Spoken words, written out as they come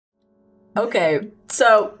Okay,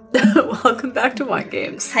 so welcome back to Wine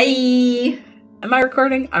Games. Hi. Am I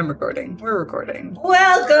recording? I'm recording. We're recording.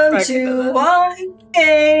 Welcome to Wine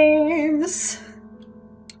Games.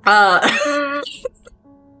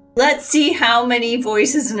 Let's see how many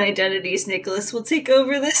voices and identities Nicholas will take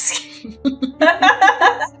over this game.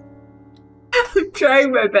 I'm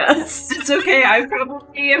trying my best. It's okay. I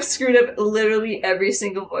probably have screwed up literally every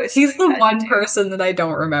single voice. He's the one person that I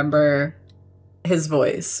don't remember his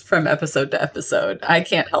voice from episode to episode. I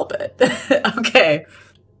can't help it. Okay.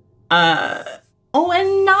 Oh,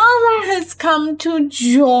 and Nala has come to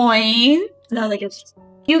join. Nala gets...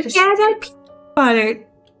 You get a peanut butter.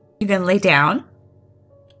 You gonna lay down?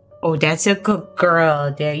 Oh, that's a good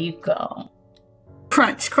girl. There you go.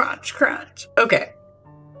 Crunch, crunch, crunch. Okay.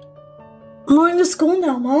 I'm going to school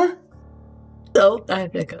now, Ma. So, I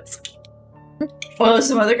have to go. Well, is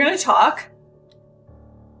the mother gonna talk?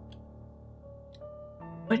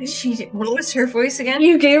 What did she do? What was her voice again?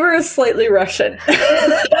 You gave her a slightly Russian.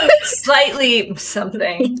 Slightly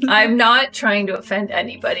something. I'm not trying to offend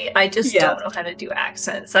anybody. I just don't know how to do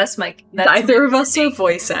accents. That's Neither of us are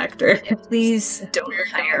voice actor. Please don't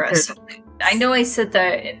hire us. I know I said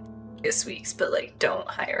that in this week's, but like, don't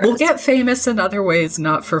hire us. We'll get famous in other ways,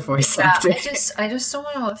 not for voice acting. I just don't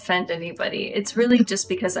want to offend anybody. It's really just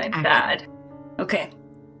because I'm bad. Okay.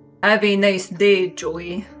 Have a nice day,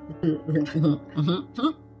 Joey.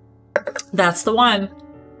 That's the one.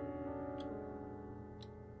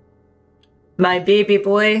 My baby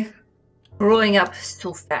boy, growing up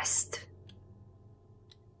so fast.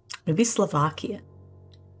 Maybe Slovakia.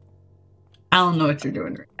 I don't know what you're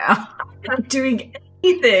doing right now. I'm not doing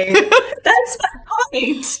anything. That's my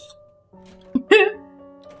point.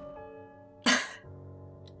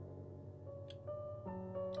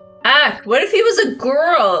 What if he was a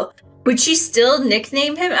girl? Would she still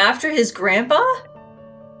nickname him after his grandpa?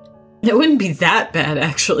 It wouldn't be that bad,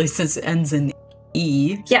 actually, since it ends in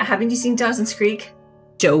E. Yeah, haven't you seen Dawson's Creek?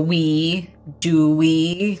 Joey,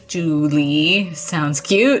 Dewey, Julie. Sounds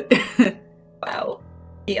cute. Wow.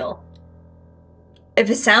 Deal. If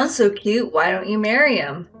it sounds so cute, why don't you marry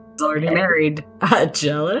him? He's already married.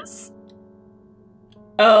 Jealous?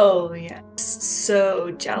 Oh, yes.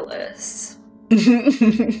 So jealous.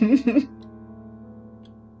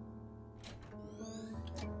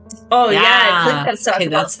 Oh, yeah, click that soccer okay,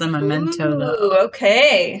 ball. that's the memento, though. Ooh,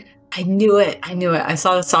 okay. I knew it. I knew it. I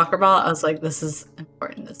saw the soccer ball. I was like, this is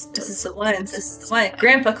important. This is the one. This is the one.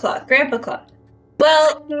 Grandpa Clock. Grandpa Clock.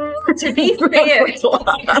 Well, to be fair...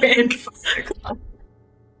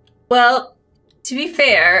 Well, to be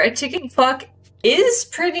fair, a ticking clock is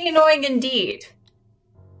pretty annoying indeed.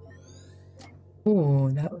 Ooh,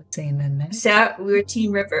 that was the amendment. We were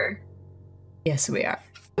Team River. Yes, we are.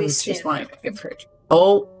 I was just wanting to give her...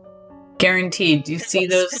 Oh, guaranteed. Do you see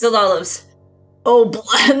those? Pickled olives. Oh,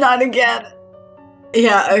 not again.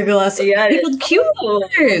 Yeah, a glass of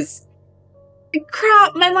cucumbers.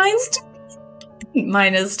 Crap, my mind's too...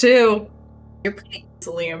 Mine is too. You're pretty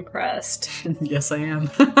easily impressed. Yes, I am.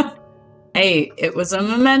 Hey, it was a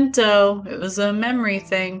memento. It was a memory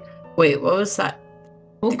thing. Wait, what was that?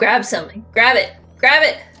 We'll grab something. Grab it. Grab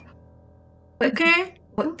it. Okay.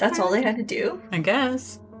 What? That's all they had to do? I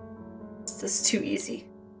guess. This is too easy.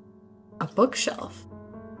 A bookshelf.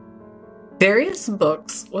 Various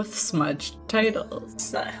books with smudged titles.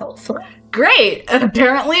 It's not helpful. Great!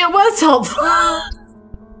 Apparently it was helpful.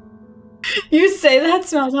 You say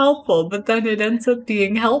that's not helpful, but then it ends up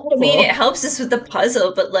being helpful. I mean, it helps us with the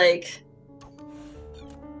puzzle, but like...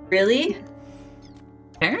 Really?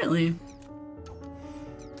 Apparently.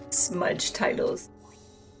 Smudged titles.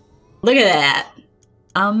 Look at that.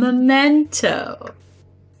 A memento.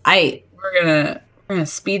 We're gonna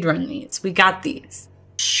speed run these. We got these.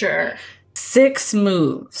 Sure. 6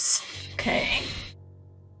 moves. Okay.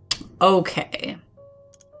 Okay.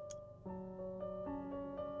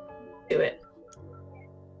 Do it.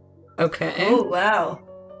 Okay. Oh, wow.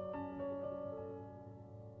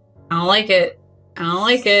 I don't like it. I don't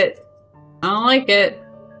like it. I don't like it.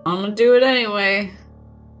 I'm gonna do it anyway.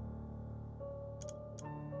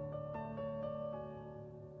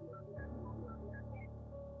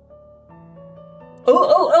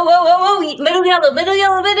 Oh, middle yellow, middle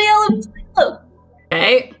yellow, middle yellow, middle yellow.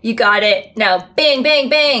 Okay. You got it. Now, bang, bang,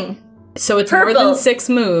 bang. So it's Purple, more than 6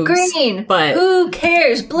 moves. Green. But who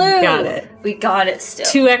cares? Blue. We got it. We got it still.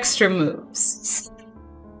 2 extra moves.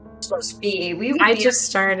 Supposed to be. I just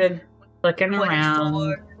started looking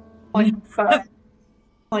around. 25,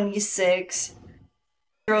 26.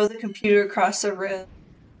 Throw the computer across the room.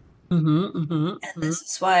 And this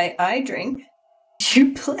is why I drink.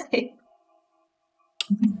 You play.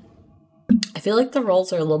 I feel like the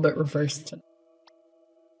roles are a little bit reversed.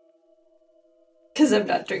 Because I'm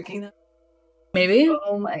not drinking them. Maybe?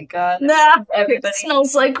 Oh my god. Nah, Everybody it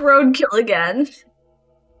smells like roadkill again.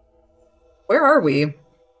 Where are we?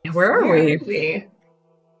 Where are we?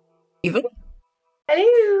 Even?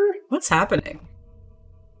 Hello. What's happening?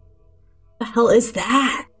 What the hell is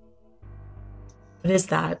that? What is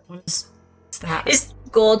that? What is that? Is the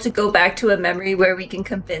goal to go back to a memory where we can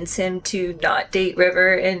convince him to not date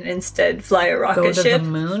River and instead fly a rocket Go to ship? the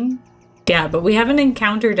moon? Yeah, but we haven't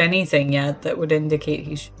encountered anything yet that would indicate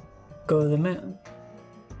he should go to the moon.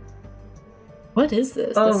 What is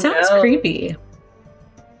this? Oh, This sounds no. creepy.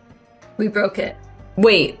 We broke it.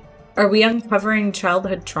 Wait, are we uncovering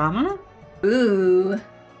childhood trauma? Ooh.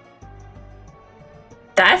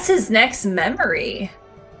 That's his next memory.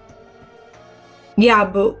 Yeah,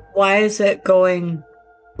 but why is it going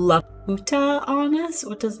La Puta on us?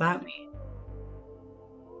 What does that mean?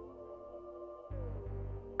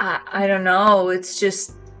 I don't know. It's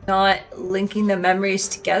just not linking the memories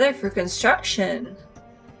together for construction.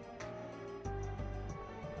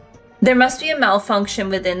 There must be a malfunction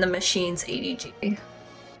within the machine's ADG.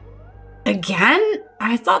 Again?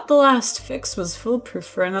 I thought the last fix was foolproof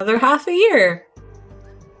for another half a year.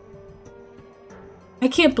 I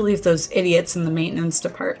can't believe those idiots in the maintenance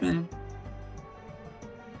department.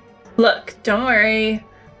 Look, don't worry.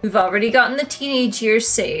 We've already gotten the teenage years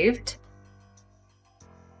saved.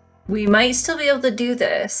 We might still be able to do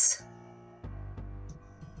this.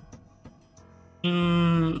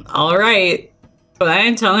 Alright. But I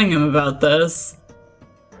ain't telling him about this.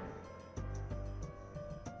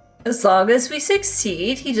 As long as we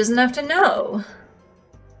succeed, he doesn't have to know.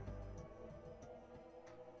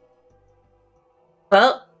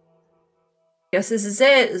 Well, guess this is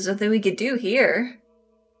it. There's nothing we could do here.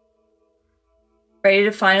 Ready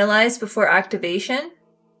to finalize before activation?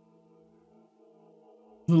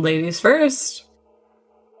 Ladies first.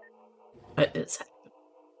 What is happening?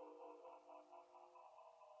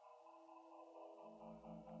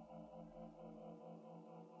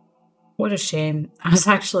 What a shame. I was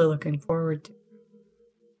actually looking forward to it.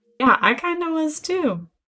 Yeah, I kind of was too.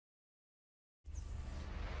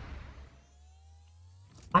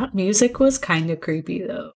 That music was kind of creepy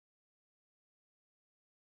though.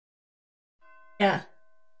 Yeah.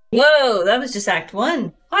 Whoa, that was just Act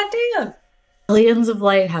 1. Hot damn. Millions of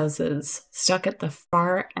lighthouses stuck at the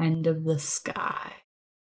far end of the sky.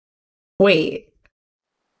 Wait.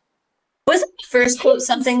 Wasn't the first quote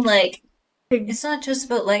something like, it's not just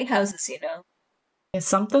about lighthouses, you know? Is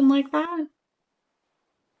something like that?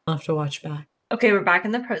 I'll have to watch back. Okay, we're back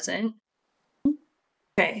in the present.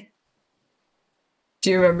 Okay.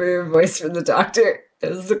 Do you remember your voice from the doctor? It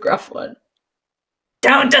was the gruff one.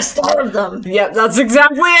 Don't disturb them! Yep, that's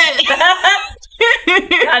exactly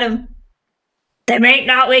it! Got him. They may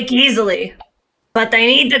not wake easily, but they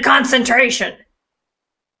need the concentration.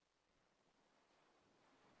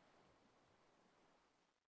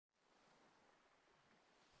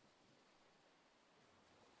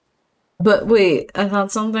 But wait, I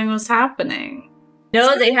thought something was happening.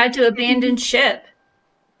 No, they had to abandon ship.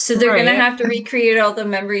 So they're Right. gonna have to recreate all the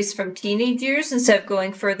memories from teenage years instead of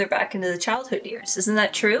going further back into the childhood years. Isn't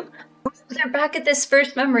that true? They're back at this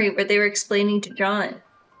first memory where they were explaining to John.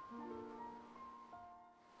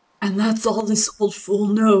 And that's all this old fool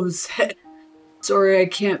knows. Sorry I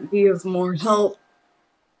can't be of more help.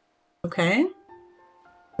 Okay.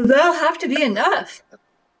 That'll have to be enough.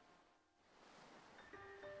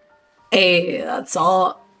 Hey, that's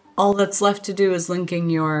all that's left to do is linking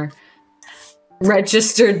your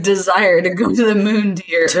registered desire to go to the moon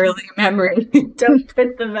to your early memory. Don't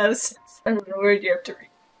put the mouse in the word you have to read.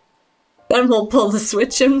 Then we'll pull the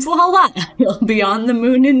switch and voila, you'll be on the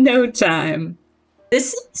moon in no time.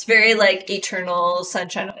 This is very like Eternal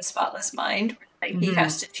Sunshine of a Spotless Mind. Where, like, he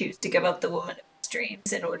has to choose to give up the woman of his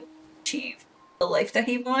dreams in order to achieve the life that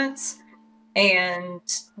he wants. And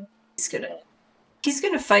he's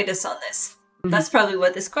gonna fight us on this. That's probably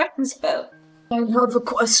what this question's about. I have a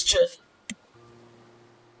question.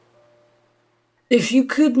 If you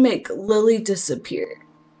could make Lily disappear,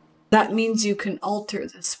 that means you can alter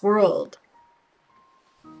this world.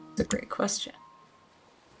 It's a great question.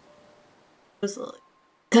 Who's Lily?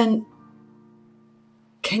 Then,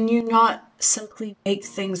 can you not simply make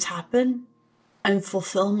things happen and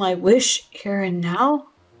fulfill my wish here and now?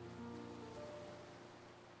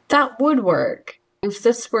 That would work if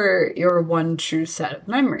this were your one true set of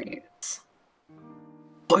memories.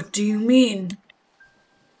 What do you mean?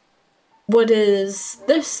 What is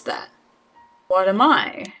this then? What am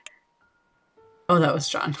I? Oh, that was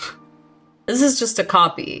John. This is just a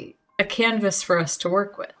copy, a canvas for us to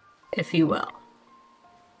work with. if you will.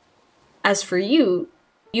 As for you,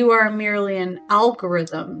 you are merely an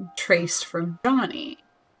algorithm traced from Johnny.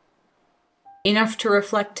 Enough to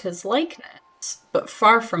reflect his likeness, but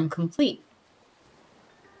far from complete.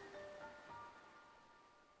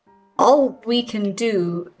 All we can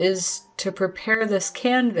do is to prepare this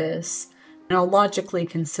canvas in a logically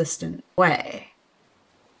consistent way.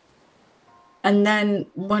 And then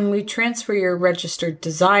when we transfer your registered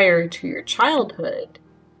desire to your childhood,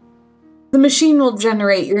 the machine will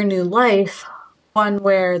generate your new life, one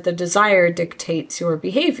where the desire dictates your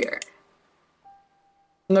behavior.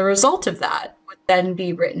 And the result of that would then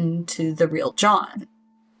be written to the real John.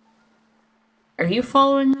 Are you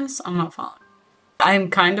following this? I'm not following. I'm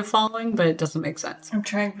kind of following, but it doesn't make sense. I'm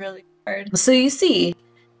trying really hard. So you see,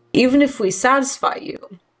 even if we satisfy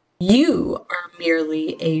you, you are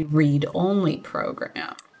merely a read-only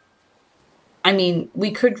program. I mean,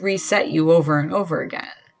 we could reset you over and over again.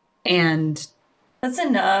 And... That's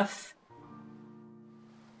enough.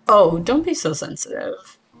 Oh, don't be so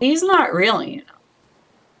sensitive. He's not real, you know.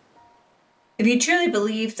 If you truly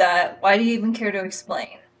believe that, why do you even care to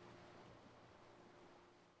explain?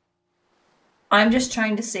 I'm just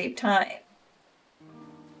trying to save time.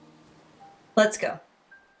 Let's go.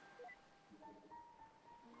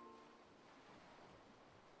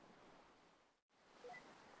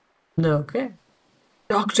 Okay.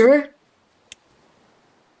 Doctor?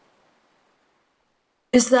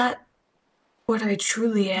 Is that what I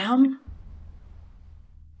truly am?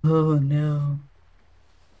 Oh no.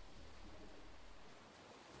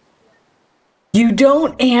 You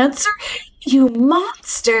don't answer? You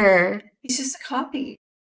monster! He's just a copy.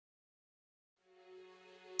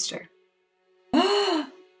 Monster.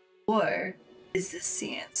 Or is this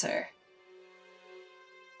the answer?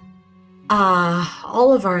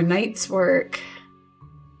 All of our night's work.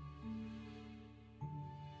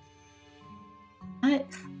 What?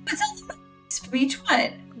 What's all the movies for each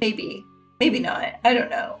one? Maybe. Maybe not. I don't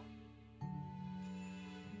know.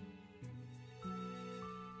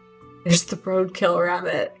 There's the roadkill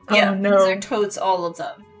rabbit. Yeah, oh no. Those are toads, all of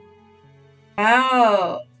them.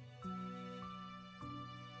 Wow.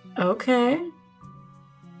 Okay.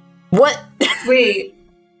 What? Wait.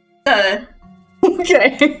 Okay.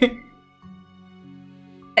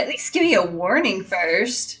 At least give me a warning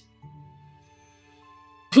first.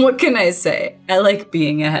 What can I say? I like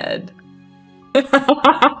being ahead.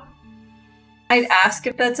 I'd ask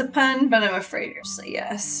if that's a pun, but I'm afraid you'll say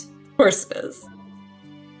yes. Of course it is.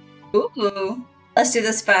 Ooh. Let's do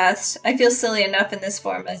this fast. I feel silly enough in this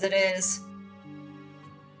form as it is.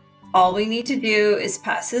 All we need to do is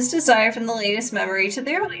pass his desire from the latest memory to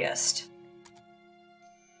the earliest.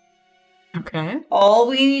 Okay. All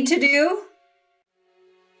we need to do?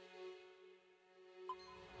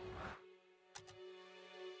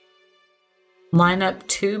 Line up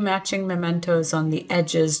 2 matching mementos on the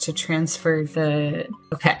edges to transfer the...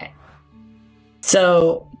 Okay.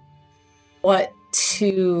 So, what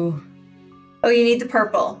to... Oh, you need the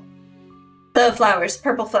purple. The flowers.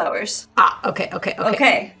 Purple flowers. Okay.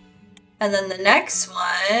 Okay. And then the next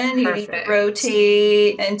one, you need to Perfect.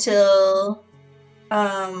 rotate until...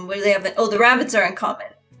 what do they have? Oh, the rabbits are uncommon.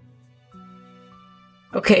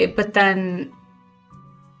 Okay, but then...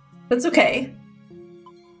 That's okay.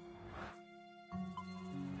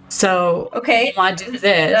 So, Okay. you want to do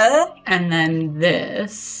this, and then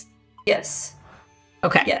this. Yes.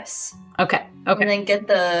 Okay. Yes. Okay. And then get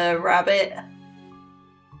the rabbit.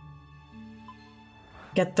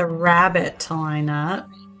 Get the rabbit to line up.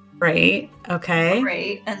 Right. Okay.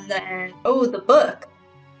 Right. And then, oh, the book.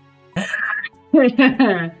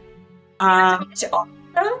 Match all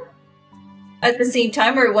of them at the same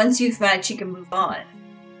time, or once you've matched, you can move on.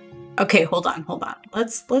 Okay, hold on.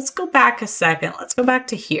 Let's go back a second. Let's go back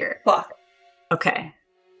to here. Fuck. Okay.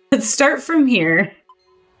 Let's start from here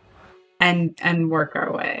and work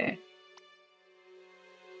our way.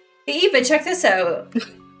 Hey, Eva, check this out.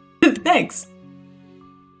 Thanks.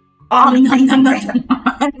 Oh, no.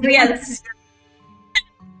 Yeah, this is...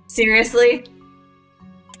 Seriously?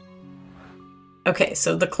 Okay,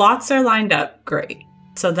 so the clocks are lined up. Great.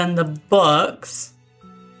 So then the books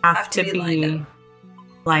have to be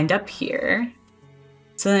lined up here.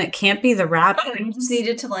 So then it can't be the rabbit. Oh, you just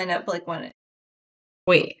needed to line up like one.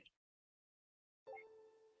 Wait.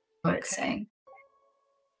 What it's saying.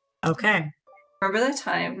 Okay. Remember that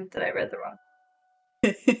time that I read the wrong?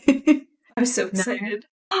 I'm so excited.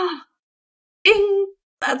 Ding!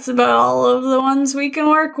 That's about all of the ones we can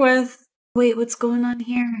work with. Wait, what's going on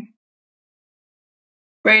here?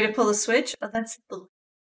 Ready to pull the switch? Oh, that's the...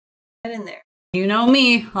 Get in there. You know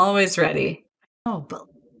me, always ready. Oh, but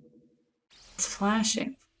it's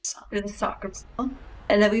flashing. with a soccer ball,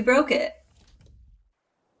 and then we broke it.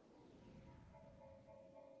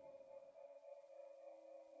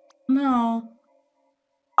 No.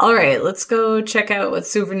 All right, let's go check out what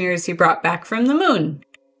souvenirs he brought back from the moon.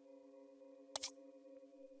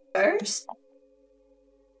 First?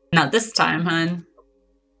 Not this time, hun.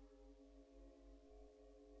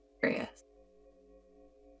 Curious.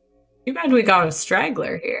 Too bad we got a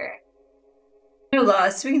straggler here. No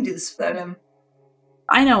loss. We can do this without him.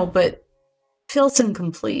 I know, but feels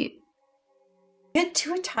incomplete. Get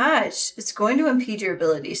too attached. It's going to impede your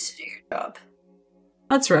abilities to do your job.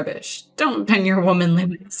 That's rubbish. Don't pin your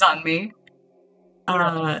womanliness on me.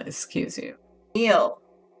 Excuse you. Neil.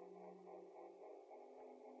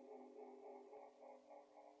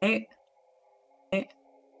 Hey. Hey.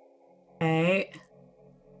 Hey.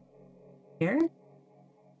 Here?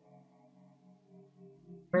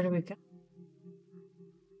 Where do we go?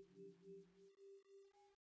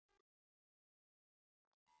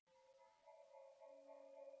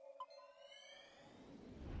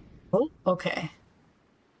 Oh, okay.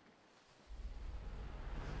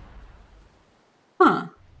 Huh.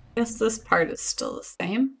 Guess this part is still the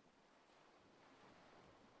same.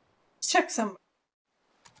 Let's check somewhere.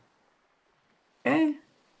 Okay.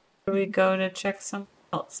 Where do we go to check something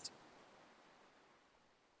else?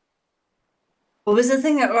 What was the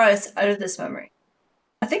thing that brought us out of this memory?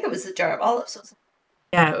 I think it was the jar of olives. Wasn't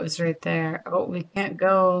it? Yeah, it was right there. Oh, we can't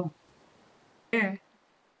go here.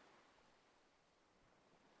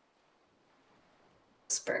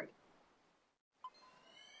 Sperm.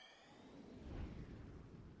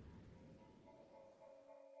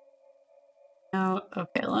 No,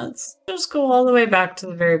 okay, let's just go all the way back to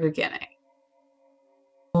the very beginning.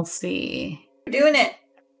 We'll see. We're doing it.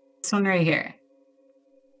 This one right here.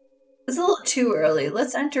 It's a little too early.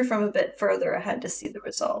 Let's enter from a bit further ahead to see the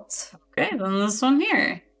results. Okay, then this one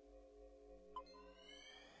here.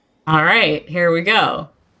 All right, here we go.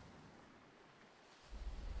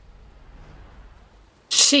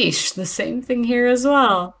 Sheesh, the same thing here as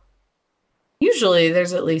well. Usually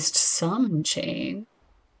there's at least some change.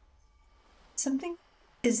 Something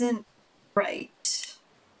isn't right.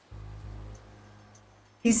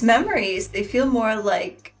 These memories, they feel more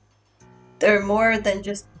like they're more than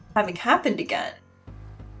just having happened again.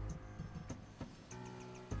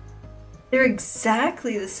 They're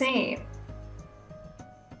exactly the same.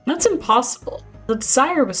 That's impossible. The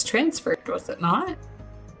desire was transferred, was it not?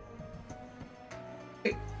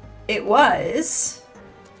 It was.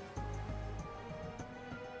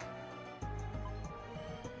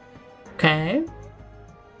 Okay.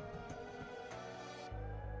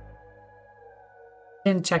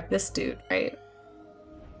 Didn't check this dude, right?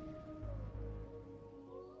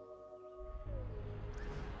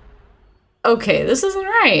 Okay, this isn't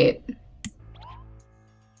right.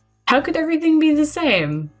 How could everything be the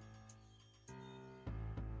same?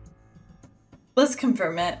 Let's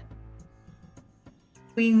confirm it.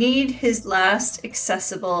 We need his last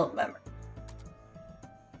accessible memory.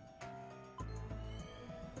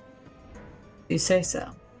 You say so.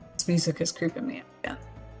 This music is creeping me out again.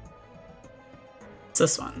 It's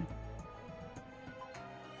this one.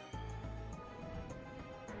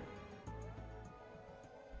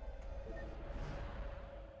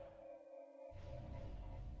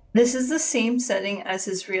 This is the same setting as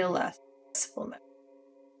his real last accessible memory.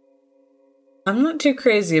 I'm not too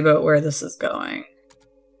crazy about where this is going.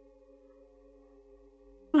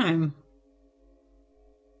 I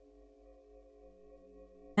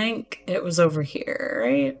think it was over here,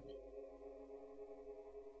 right?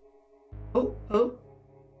 Oh, oh.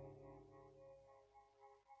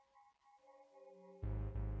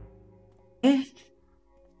 Eh.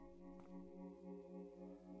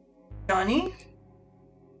 Johnny?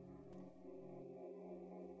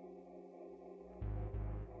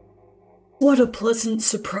 What a pleasant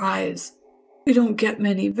surprise. We don't get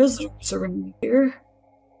many visitors around here.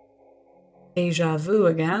 Deja vu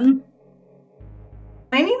again.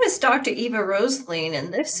 My name is Dr. Eva Rosaline,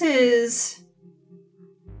 and this is...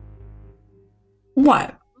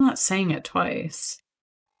 What? I'm not saying it twice.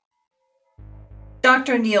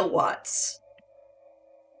 Dr. Neil Watts.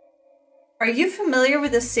 Are you familiar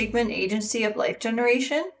with the Sigmund Agency of Life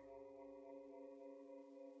Generation?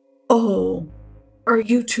 Oh, are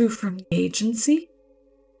you two from the agency?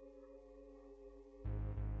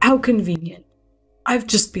 How convenient. I've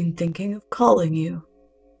just been thinking of calling you.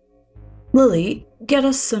 Lily, get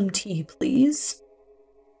us some tea, please.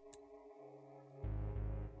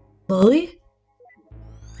 Lily?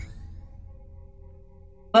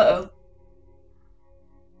 Uh-oh.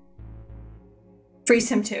 Freeze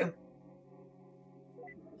him too.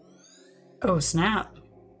 Oh, snap.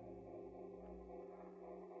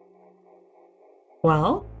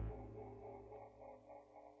 Well?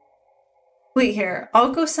 Wait here.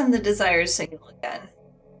 I'll go send the desired signal again.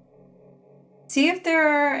 See if there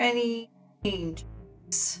are any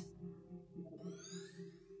changes.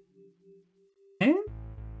 Okay.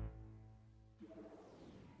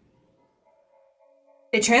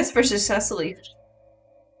 It transfers successfully.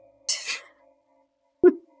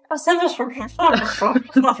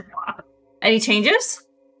 Any changes?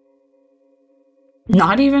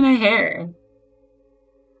 Not even a hair.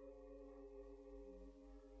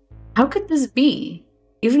 How could this be?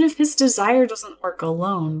 Even if his desire doesn't work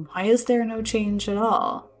alone, why is there no change at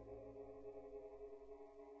all?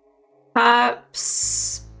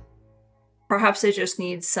 Perhaps it just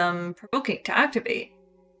needs some provoking to activate.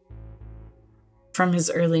 From his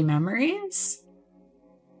early memories?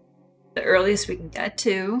 The earliest we can get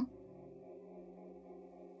to.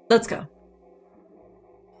 Let's go.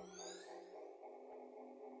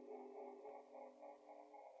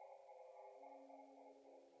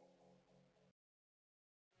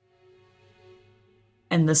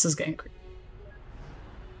 And this is getting creepy.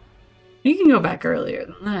 You can go back earlier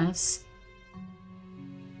than this.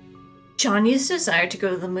 Johnny's desire to go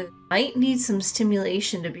to the moon might need some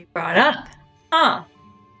stimulation to be brought up. Huh.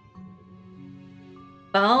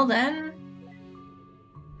 Well, then...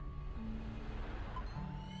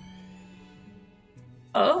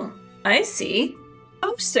 Oh, I see.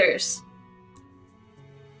 Posters.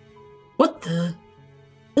 What the?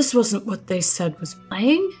 This wasn't what they said was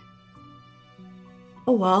playing?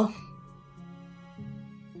 Oh well.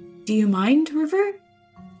 Do you mind, River?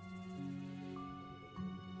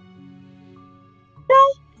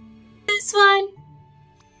 No. This one.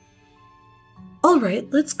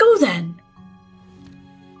 Alright, let's go then.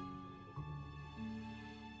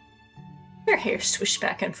 Her hair swished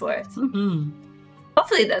back and forth. Mm-hmm.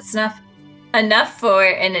 Hopefully that's enough for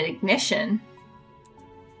an ignition.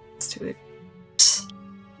 Let's do it.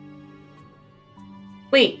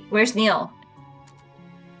 Wait, where's Neil?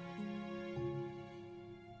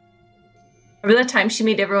 Remember the time she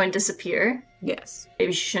made everyone disappear? Yes.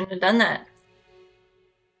 Maybe she shouldn't have done that.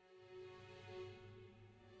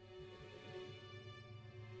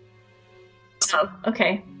 Oh,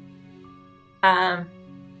 okay.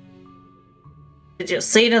 Did you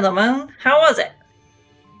see to the moon? How was it?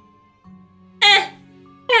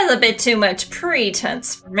 It was a bit too much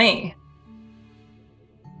pretense for me.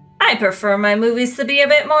 I prefer my movies to be a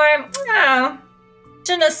bit more,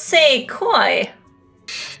 je ne sais quoi.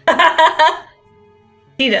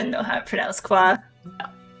 He doesn't know how to pronounce quoi.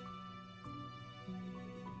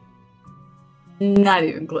 Not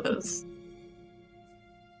even close.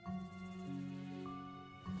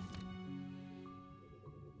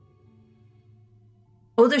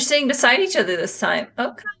 Oh, they're sitting beside each other this time.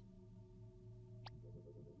 Okay.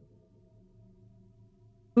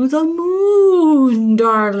 To the moon,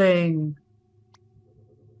 darling.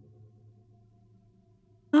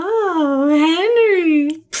 Oh,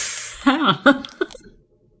 Henry.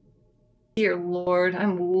 Dear Lord,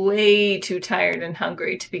 I'm way too tired and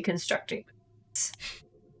hungry to be constructing this.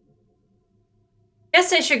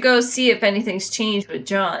 Guess I should go see if anything's changed with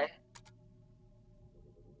John.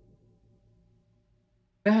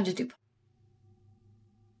 We're going to do.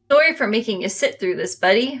 Sorry for making you sit through this,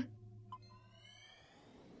 buddy.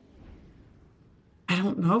 I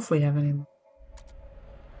don't know if we have any more.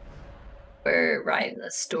 We're riding the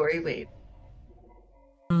story wave.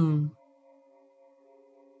 Hmm.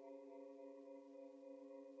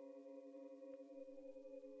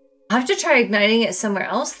 I'll have to try igniting it somewhere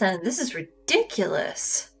else then. This is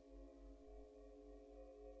ridiculous.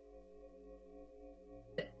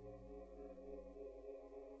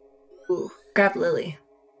 Ooh, grab Lily.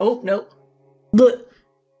 Oh, nope.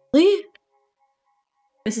 Lily?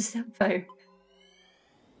 Mrs. Sapphire.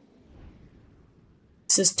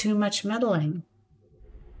 This is too much meddling.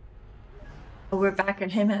 Oh, we're back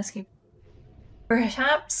at him asking.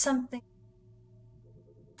 Perhaps something.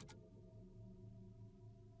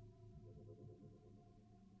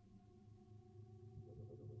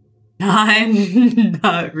 I'm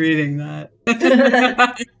not reading that.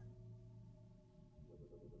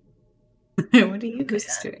 What are you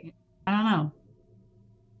guys doing? I don't know.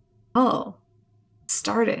 Oh, it's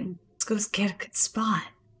starting. Let's go get a good spot. I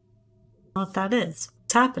don't know what that is.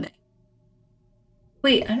 What's happening?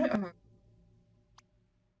 Wait, I don't remember.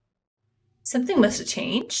 Something must have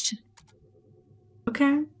changed.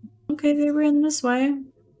 Okay. Okay, they were in this way.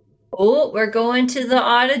 Oh, we're going to the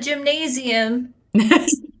auto gymnasium.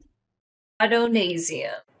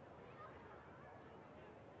 Autonasium.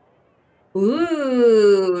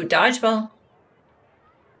 Ooh, dodgeball.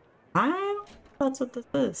 I don't know if that's what this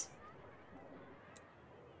is.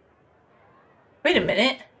 Wait a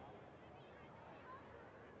minute.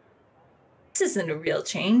 This isn't a real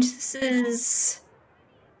change. This is...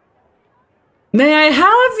 May I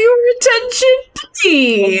have your attention,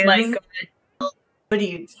 please? Oh my god. What do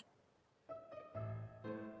you...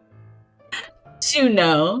 You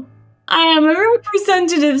know, I am a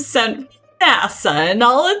representative sent from NASA in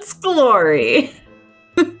all its glory.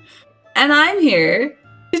 And I'm here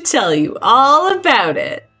to tell you all about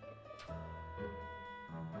it.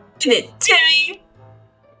 Give it to me.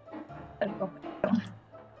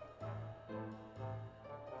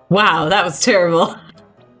 Wow, that was terrible.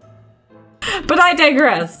 But I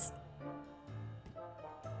digress.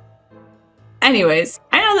 Anyways,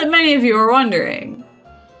 I know that many of you are wondering,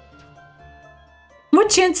 what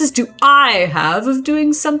chances do I have of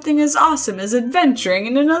doing something as awesome as adventuring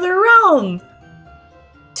in another realm?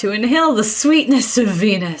 To inhale the sweetness of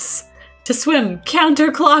Venus, to swim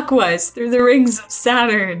counterclockwise through the rings of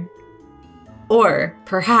Saturn, or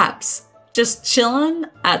perhaps just chillin'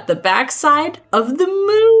 at the backside of the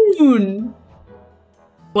moon.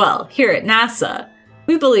 Well, here at NASA,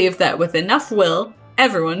 we believe that with enough will,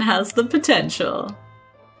 everyone has the potential.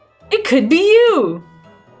 It could be you!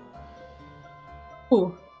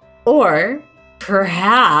 Ooh. Or,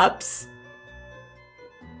 perhaps...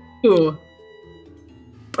 Ooh.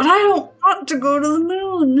 But I don't want to go to the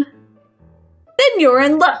moon. Then you're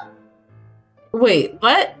in luck. Wait,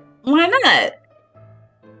 what? Why not?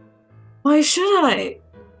 Why should I?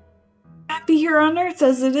 Happy here on Earth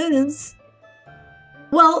as it is.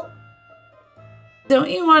 Well, don't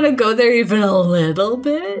you want to go there even a little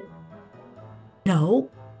bit? No.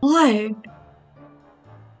 Why?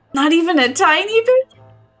 Not even a tiny bit?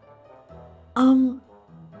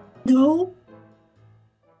 No.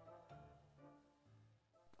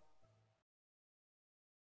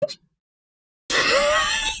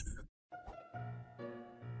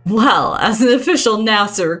 Well, as an official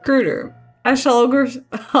NASA recruiter, I shall go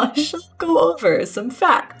over some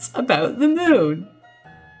facts about the moon.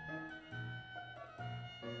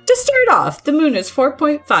 To start off, the moon is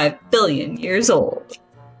 4.5 billion years old.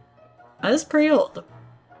 That is pretty old.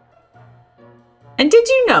 And did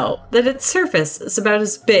you know that its surface is about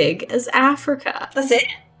as big as Africa? That's it?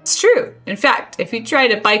 It's true. In fact, if you try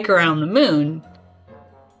to bike around the moon...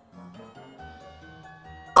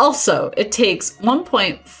 Also, it takes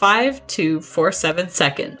 1.5247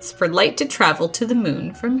 seconds for light to travel to the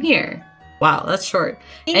moon from here. Wow, that's short.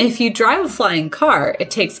 And if you drive a flying car, it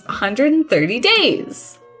takes 130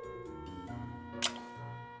 days.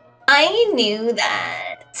 I knew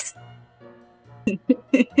that. At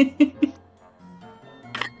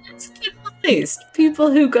least people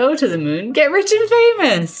who go to the moon get rich and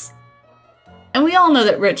famous. And we all know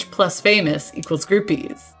that rich plus famous equals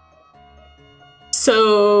groupies.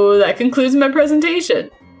 So that concludes my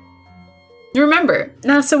presentation. Remember,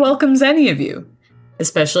 NASA welcomes any of you,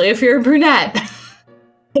 especially if you're a brunette.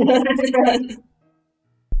 Is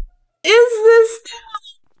this...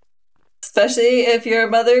 Especially if your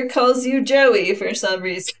mother calls you Joey for some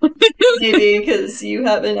reason. Maybe because you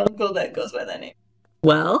have an uncle that goes by that name.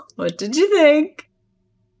 Well, what did you think?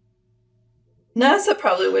 NASA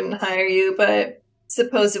probably wouldn't hire you, but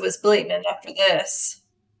suppose it was blatant enough for this.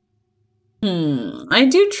 I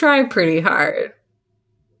do try pretty hard.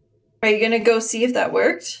 Are you gonna go see if that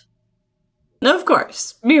worked? No, of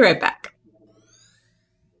course. Be right back.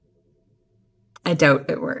 I doubt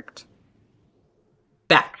it worked.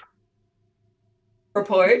 Back.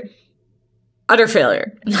 Report. Utter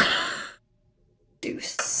failure.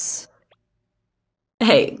 Deuce.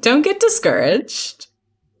 Hey, don't get discouraged.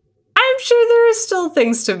 I'm sure there are still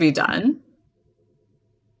things to be done.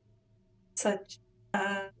 Such,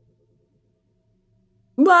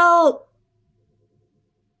 Well,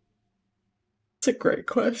 it's a great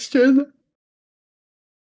question.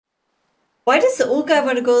 Why does the old guy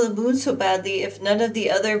want to go to the moon so badly if none of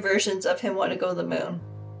the other versions of him want to go to the moon?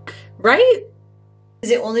 Right?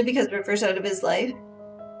 Is it only because we're first out of his life?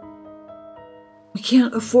 We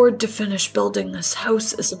can't afford to finish building this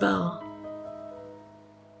house, Isabel.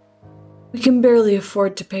 We can barely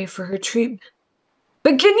afford to pay for her treatment.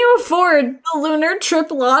 But can you afford the lunar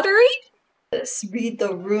trip lottery? Just read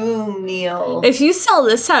the room, Neil. If you sell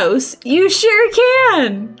this house, you sure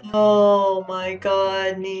can! Oh my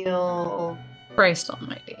god, Neil. Christ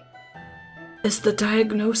almighty. Is the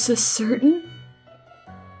diagnosis certain?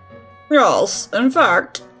 Yes, in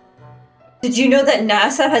fact. Did you know that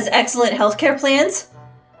NASA has excellent healthcare plans?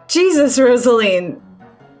 Jesus, Rosaline.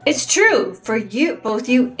 It's true, for you, both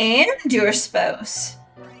you and your spouse.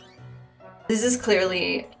 This is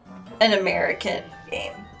clearly an American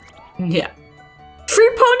game. Yeah.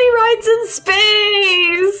 Free pony rides in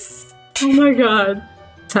space! Oh my god.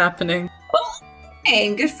 It's happening.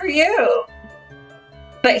 Hey, good for you.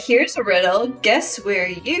 But here's a riddle. Guess where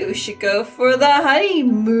you should go for the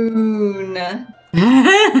honeymoon?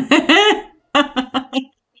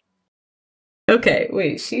 Okay,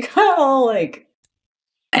 wait. She got all like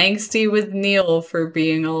angsty with Neil for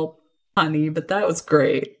being all honey, but that was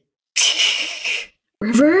great.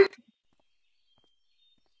 River?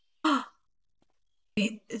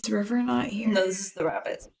 Wait, is River not here? No, this is the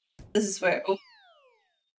rabbit. This is where. Oh.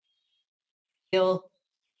 Neil.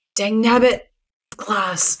 Dang nabbit!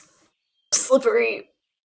 Glass. Slippery.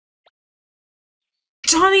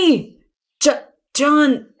 Johnny!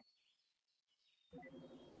 John!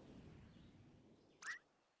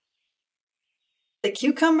 The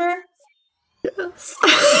cucumber? Yes.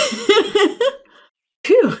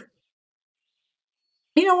 Phew.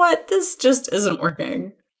 You know what? This just isn't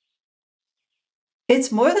working.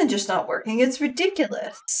 It's more than just not working, it's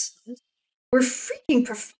ridiculous. We're freaking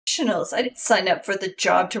professionals. I didn't sign up for the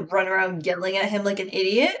job to run around yelling at him like an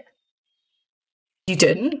idiot. You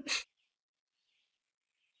didn't?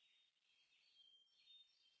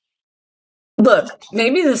 Look,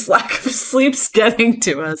 maybe this lack of sleep's getting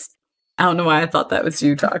to us. I don't know why I thought that was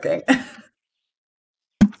you talking.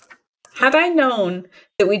 Had I known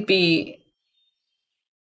that we'd be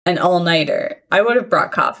an all-nighter, I would have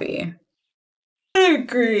brought coffee. I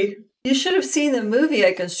agree. You should have seen the movie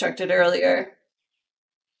I constructed earlier.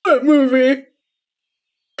 What movie?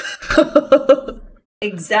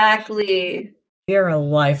 Exactly. You're a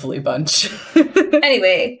lively bunch.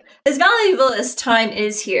 Anyway, as valuable as time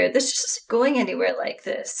is here, this just isn't going anywhere like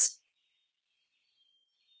this.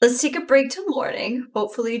 Let's take a break till morning.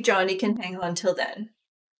 Hopefully Johnny can hang on till then.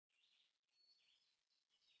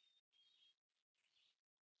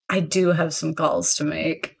 I do have some calls to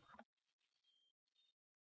make.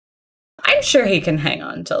 I'm sure he can hang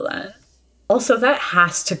on till then. Also, that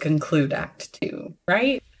has to conclude Act 2,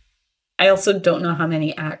 right? I also don't know how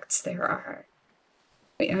many acts there are.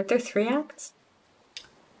 Wait, aren't there 3 acts?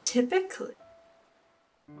 Typically.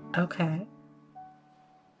 Okay.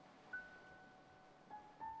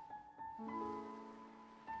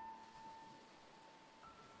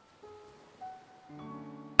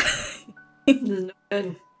 No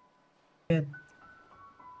good. Good.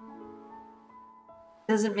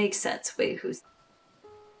 Doesn't make sense. Wait, who's...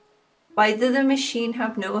 Why did the machine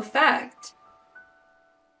have no effect?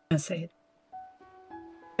 I say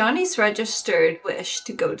Johnny's registered wish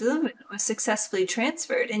to go to the moon was successfully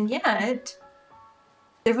transferred, and yet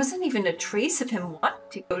there wasn't even a trace of him wanting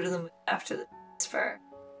to go to the moon after the transfer.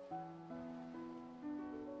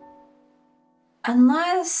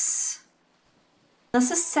 Unless a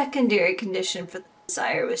secondary condition for the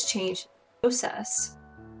desire was changed in the process.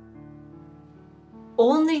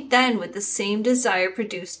 Only then would the same desire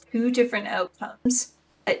produce 2 different outcomes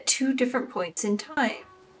at 2 different points in time.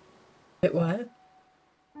 Wait, what?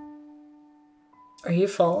 Are you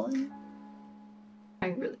following?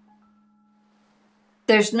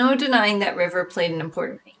 There's no denying that River played an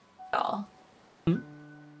important role at all.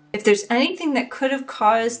 If there's anything that could have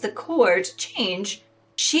caused the core to change,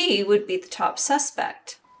 she would be the top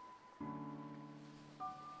suspect.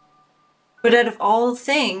 But out of all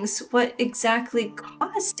things, what exactly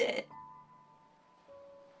caused it?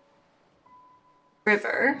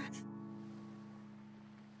 River?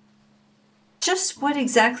 Just what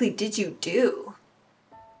exactly did you do?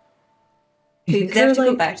 They have to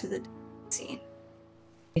go back to the scene.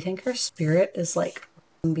 You think her spirit is like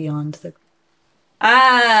beyond the...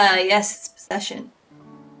 Ah, yes, it's possession.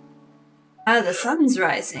 Ah, the sun's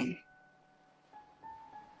rising.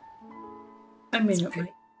 I mean, it's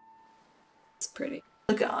pretty.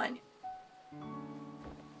 Look at Anya.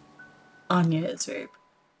 Anya is very,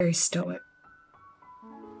 very stoic.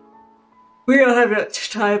 We don't have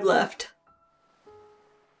much time left.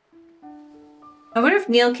 I wonder if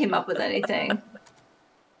Neil came up with anything.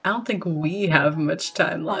 I don't think we have much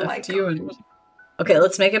time left. Oh my God. You and... Okay,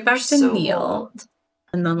 let's make it back to So Neil. old.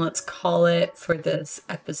 And then let's call it for this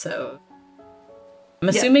episode. I'm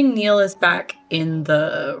assuming Neil is back in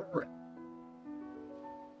the...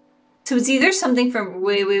 So it's either something from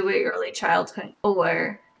way, way, way early childhood,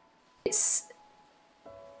 or it's...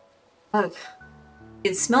 Ugh. You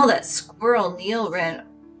can smell that squirrel Neil ran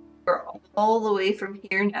all the way from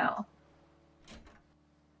here now.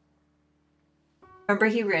 Remember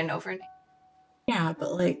he ran over? Yeah,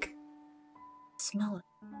 but like... Smell it.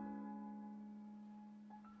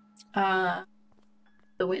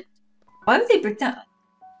 The wind. Why would they bring that up?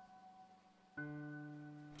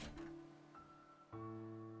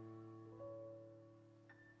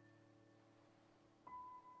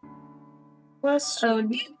 West. Oh,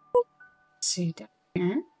 see down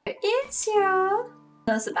here. Where is you?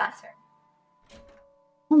 That's the bathroom. I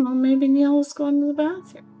don't know, maybe Neil's going to the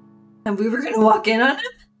bathroom. And we were gonna walk in on him?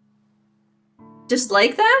 Just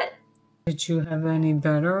like that? Did you have any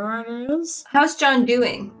better orders? How's John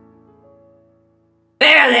doing?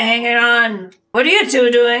 Barely hanging on. What are you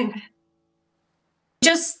two doing?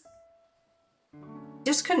 Just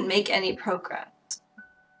couldn't make any progress.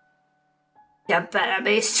 You better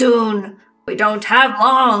be soon. We don't have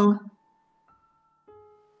long.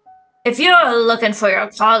 If you're looking for your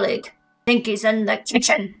colleague, I think he's in the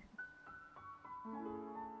kitchen.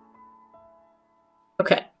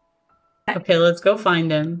 Okay. Okay, let's go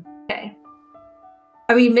find him. Okay.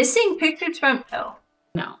 Are we missing pictures from... Oh.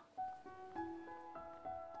 No.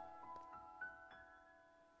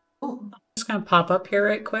 Oh. I'm just gonna pop up here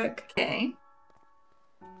right quick. Okay.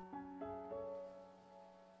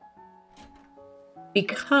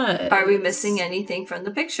 Because... Are we missing anything from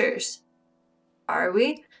the pictures? Are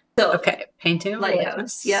we? So, okay, painting of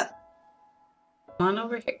lighthouse. Yep. Come on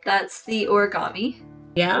over here. That's the origami.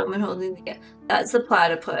 Yeah. Woman holding the... That's the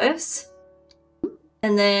platypus.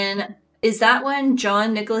 And then, is that one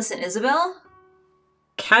John, Nicholas, and Isabel?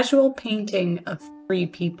 Casual painting of 3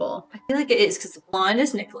 people. I feel like it is, because the blonde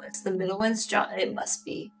is Nicholas. The middle one's John. It must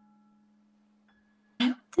be. I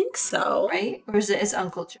don't think so. Right? Or is it his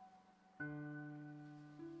Uncle John?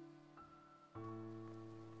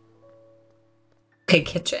 Okay,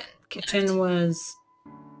 kitchen. Kitchen was...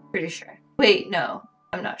 Pretty sure. Wait, no.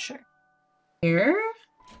 I'm not sure. here?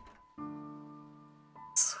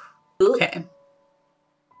 Ooh. Okay.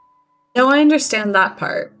 No, I understand that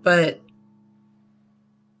part, but...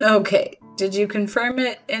 Okay, did you confirm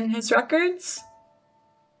it in his records?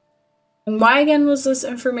 And why again was this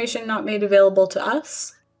information not made available to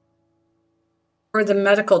us? Or the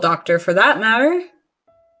medical doctor, for that matter?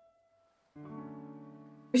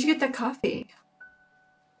 Where'd you get that coffee?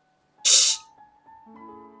 Shh!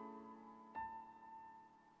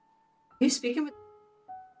 Are you speaking with...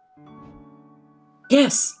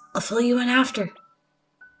 Yes, I'll fill you in after.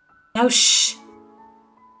 Now shh!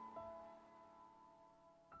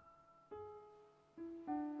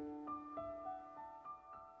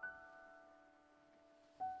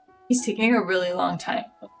 He's taking a really long time.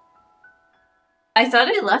 I thought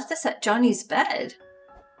I left this at Johnny's bed.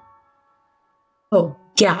 Oh,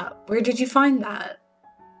 yeah. Where did you find that?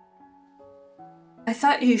 I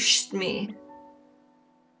thought you shed me.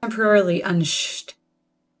 Temporarily unshed.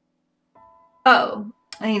 Oh,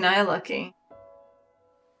 ain't I lucky.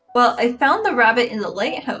 Well, I found the rabbit in the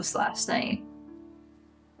lighthouse last night.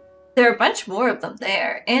 There are a bunch more of them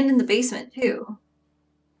there, and in the basement too.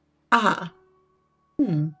 Ah.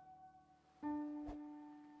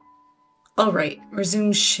 Alright,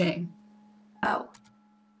 resume shing. Wow.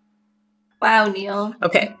 Wow, Neil.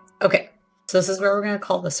 Okay, okay. So this is where we're going to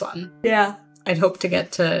call this one. Yeah. I'd hope to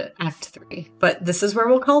get to Act 3, but this is where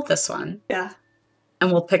we'll call this one. Yeah.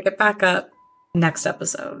 And we'll pick it back up next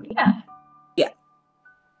episode. Yeah. Yeah.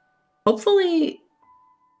 Hopefully,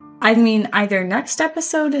 I mean, either next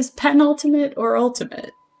episode is penultimate or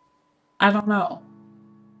ultimate. I don't know.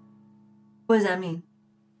 What does that mean?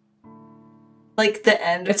 Like the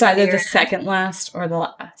end? It's either the second last or the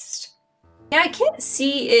last. Yeah, I can't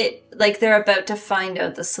see it like they're about to find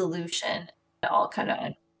out the solution. It all kind of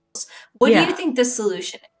unfolds. What do you think the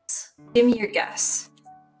solution is? Give me your guess.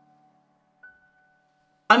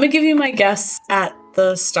 I'm going to give you my guess at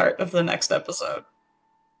the start of the next episode.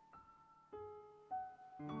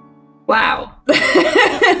 Wow.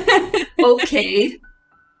 Okay.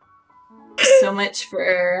 So much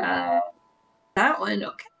for that one.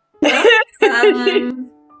 Okay.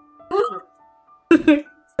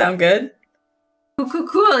 Sound good?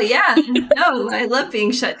 Cool. Yeah. No, I love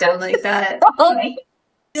being shut down like that.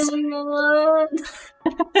 Feeling alone.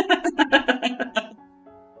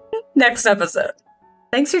 Next episode.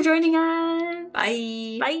 Thanks for joining us.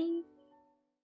 Bye. Bye.